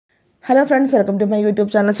Hello friends, welcome to my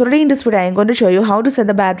YouTube channel. So today in this video I am going to show you how to set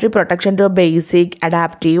the battery protection to basic,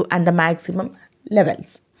 adaptive and the maximum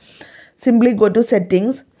levels. Simply go to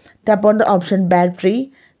settings, tap on the option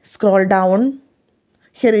battery, scroll down.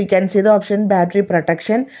 Here you can see the option battery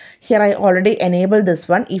protection. Here I already enabled this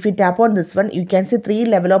one. If you tap on this one, you can see 3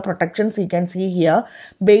 level of protections. You can see here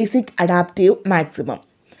basic, adaptive, maximum.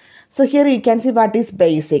 So here you can see what is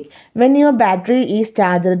basic. When your battery is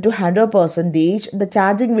charged to 100%, the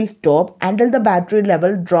charging will stop until the battery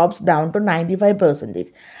level drops down to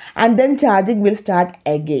 95% and then charging will start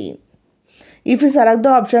again. If you select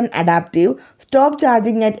the option adaptive, stop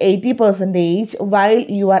charging at 80% while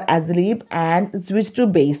you are asleep and switch to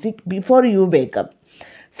basic before you wake up.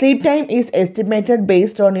 Sleep time is estimated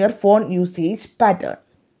based on your phone usage pattern.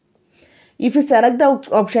 If you select the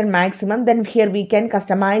option maximum, then here we can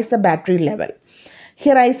customize the battery level.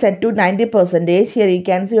 Here I set to 90%. Here you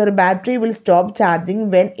can see your battery will stop charging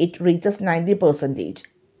when it reaches 90%.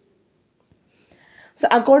 So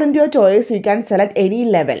according to your choice, you can select any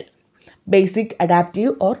level, basic,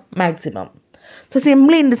 adaptive or maximum. So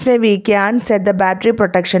simply in this way, we can set the battery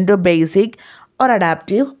protection to basic or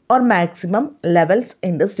adaptive or maximum levels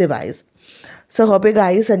in this device. So hope you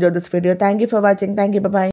guys enjoyed this video. Thank you for watching. Thank you. Bye-bye.